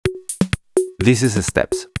This is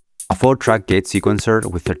Steps, a 4-track gate sequencer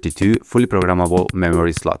with 32 fully programmable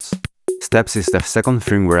memory slots. Steps is the second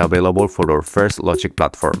firmware available for our first logic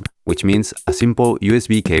platform, which means a simple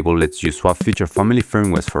USB cable lets you swap future family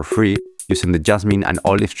firmwares for free using the Jasmine and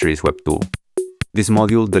Olive Trees web tool. This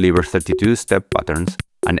module delivers 32 step patterns,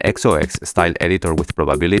 an XOX-style editor with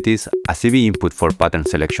probabilities, a CV input for pattern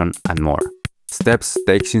selection, and more. Steps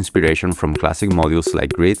takes inspiration from classic modules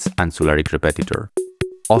like grids and Zularic Repetitor,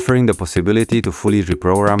 offering the possibility to fully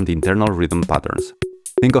reprogram the internal rhythm patterns.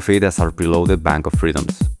 Think of it as our preloaded bank of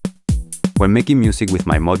rhythms. When making music with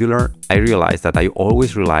my modular, I realized that I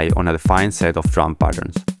always rely on a defined set of drum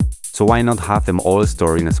patterns. So why not have them all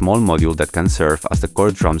stored in a small module that can serve as the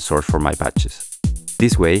core drum source for my patches?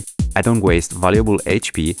 This way, I don't waste valuable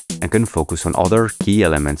HP and can focus on other key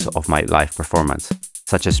elements of my live performance,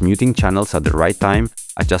 such as muting channels at the right time,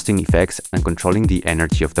 adjusting effects, and controlling the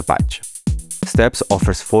energy of the patch. Steps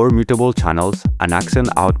offers 4 mutable channels, an accent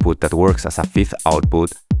output that works as a 5th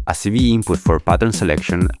output, a CV input for pattern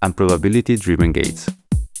selection, and probability-driven gates.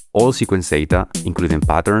 All sequence data, including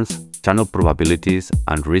patterns, channel probabilities,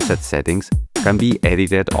 and reset settings, can be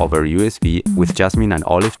edited over USB with Jasmine and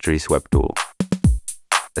Olive Trees web tool.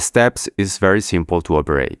 Steps is very simple to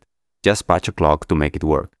operate. Just patch a clock to make it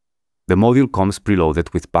work. The module comes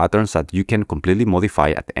preloaded with patterns that you can completely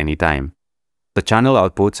modify at any time. The channel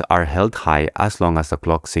outputs are held high as long as the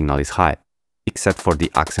clock signal is high, except for the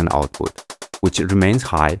accent output, which remains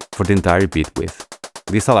high for the entire bit width.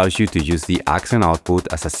 This allows you to use the accent output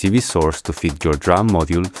as a CV source to feed your drum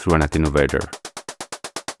module through an attenuator.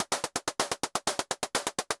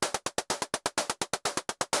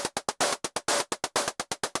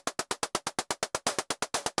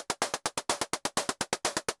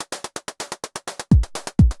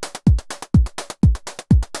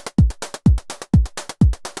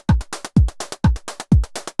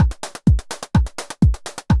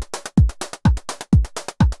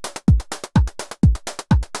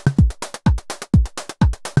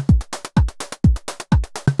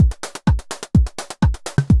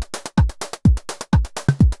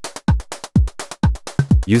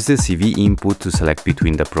 Use the CV input to select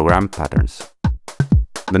between the program patterns.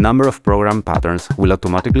 The number of program patterns will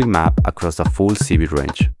automatically map across the full CV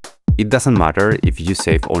range. It doesn't matter if you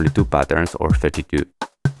save only 2 patterns or 32.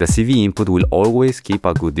 The CV input will always keep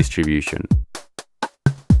a good distribution.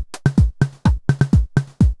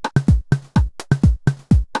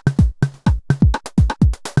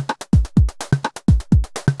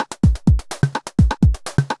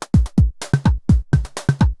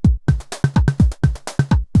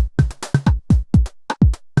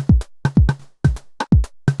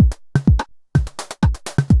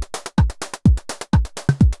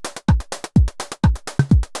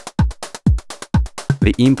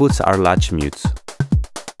 The inputs are latch mutes.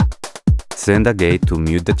 Send a gate to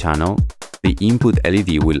mute the channel, the input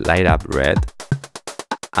LED will light up red,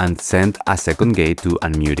 and send a second gate to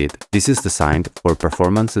unmute it. This is designed for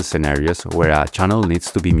performance scenarios where a channel needs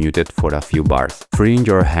to be muted for a few bars, freeing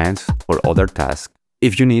your hands for other tasks.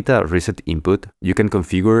 If you need a reset input, you can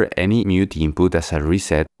configure any mute input as a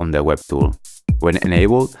reset on the web tool. When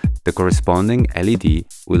enabled, the corresponding LED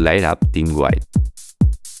will light up dim white.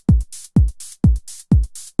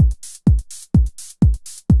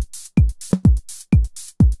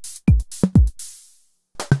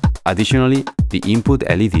 Additionally, the input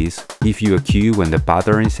LEDs give you a cue when the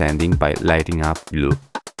pattern is ending by lighting up blue,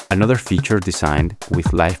 another feature designed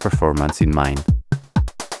with live performance in mind.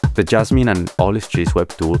 The Jasmine and Olive Trees web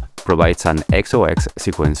tool provides an XOX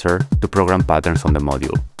sequencer to program patterns on the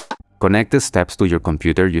module. Connect the steps to your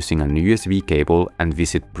computer using an USB cable and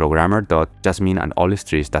visit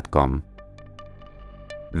programmer.jasmineandolivetrees.com.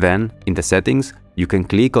 Then, in the settings, you can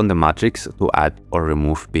click on the matrix to add or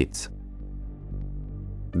remove bits.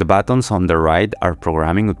 The buttons on the right are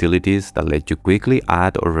programming utilities that let you quickly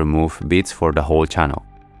add or remove bits for the whole channel.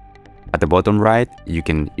 At the bottom right, you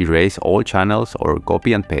can erase all channels or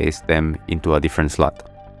copy and paste them into a different slot.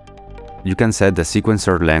 You can set the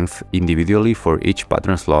sequencer length individually for each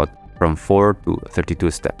pattern slot from 4 to 32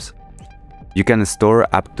 steps. You can store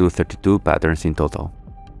up to 32 patterns in total.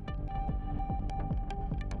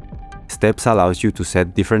 Steps allows you to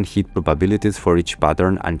set different hit probabilities for each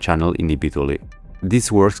pattern and channel individually.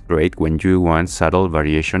 This works great when you want subtle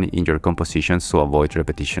variation in your compositions to avoid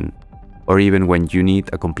repetition, or even when you need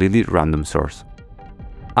a completely random source.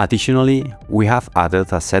 Additionally, we have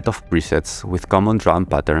added a set of presets with common drum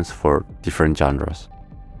patterns for different genres.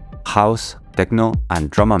 House, techno,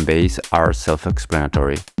 and drum and bass are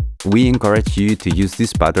self-explanatory. We encourage you to use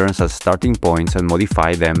these patterns as starting points and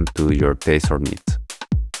modify them to your taste or needs.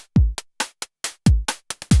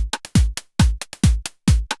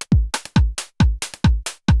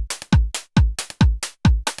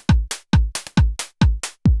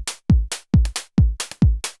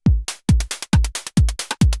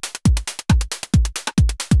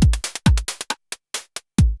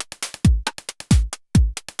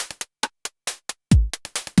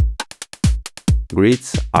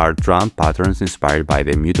 Grids are drum patterns inspired by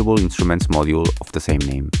the Mutable instruments module of the same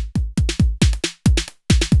name.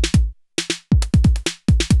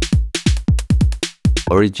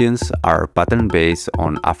 Origins are pattern based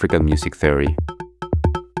on African music theory.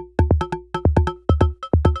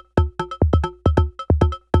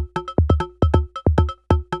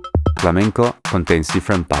 Flamenco contains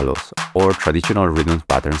different palos, or traditional rhythm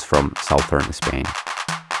patterns from southern Spain.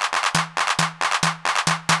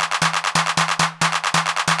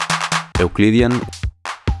 Euclidean,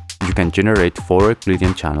 you can generate 4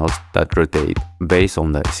 Euclidean channels that rotate based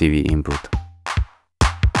on the CV input.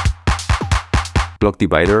 Clock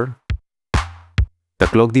divider. The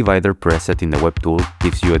clock divider preset in the web tool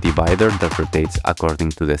gives you a divider that rotates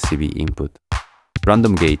according to the CV input.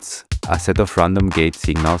 Random gates, a set of random gate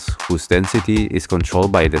signals whose density is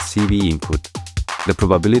controlled by the CV input. The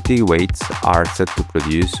probability weights are set to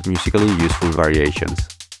produce musically useful variations.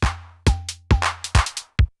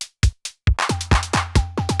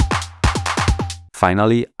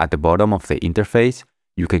 Finally, at the bottom of the interface,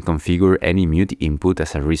 you can configure any mute input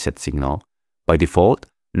as a reset signal. By default,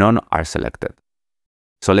 none are selected.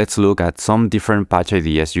 So let's look at some different patch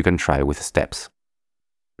ideas you can try with steps.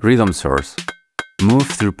 Rhythm source. Move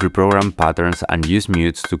through pre-programmed patterns and use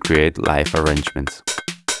mutes to create live arrangements.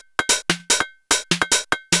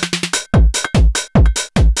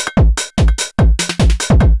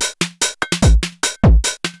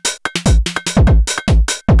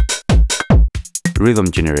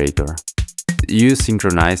 Rhythm generator. Use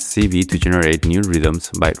synchronized CV to generate new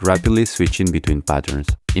rhythms by rapidly switching between patterns.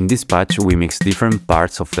 In this patch, we mix different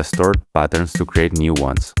parts of the stored patterns to create new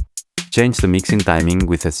ones. Change the mixing timing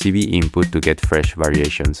with a CV input to get fresh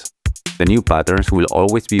variations. The new patterns will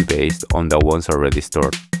always be based on the ones already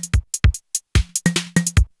stored.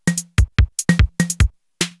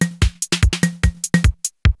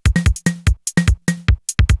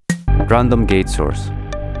 Random gate source.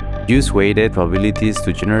 Use weighted probabilities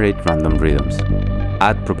to generate random rhythms.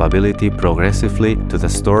 Add probability progressively to the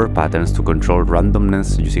stored patterns to control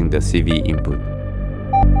randomness using the CV input.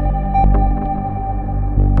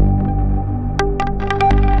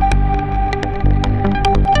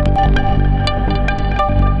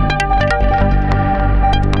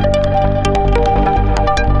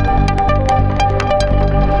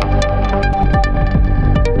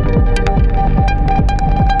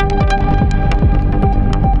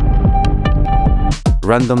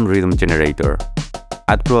 Random rhythm generator.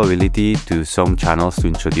 Add probability to some channels to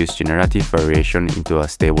introduce generative variation into a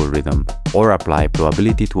stable rhythm, or apply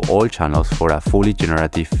probability to all channels for a fully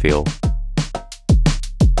generative fill.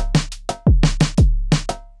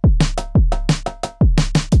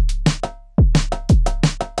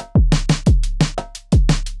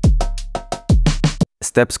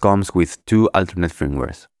 Steps comes with 2 alternate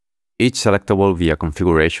firmwares, each selectable via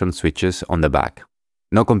configuration switches on the back.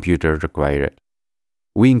 No computer required.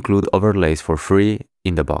 We include overlays for free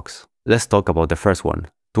in the box. Let's talk about the first one,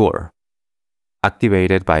 Tour.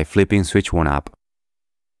 Activated by flipping switch 1 up.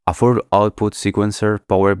 A 4-output sequencer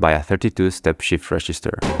powered by a 32-step shift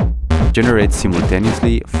register. Generates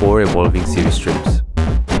simultaneously 4 evolving CV streams.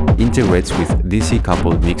 Integrates with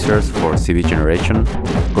DC-coupled mixers for CV generation.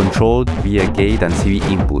 Controlled via gate and CV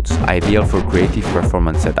inputs, ideal for creative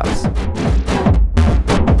performance setups.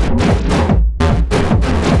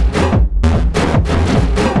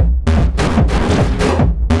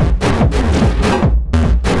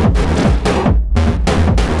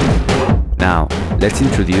 Now, let's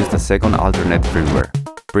introduce the second alternate firmware,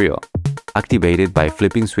 Prio, activated by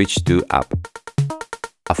flipping switch 2 up.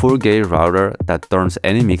 A 4-gate router that turns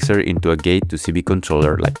any mixer into a gate-to-CV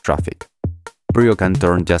controller like Traffic. Prio can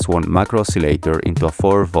turn just one macro oscillator into a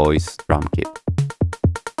 4-voice drum kit.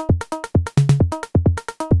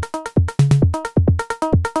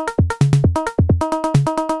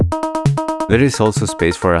 There is also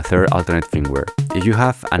space for a third alternate firmware. If you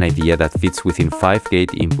have an idea that fits within 5-gate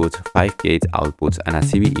inputs, 5-gate outputs, and a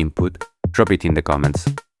CV input, drop it in the comments.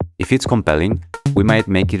 If it's compelling, we might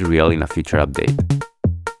make it real in a future update.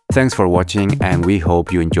 Thanks for watching, and we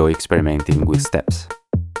hope you enjoy experimenting with steps.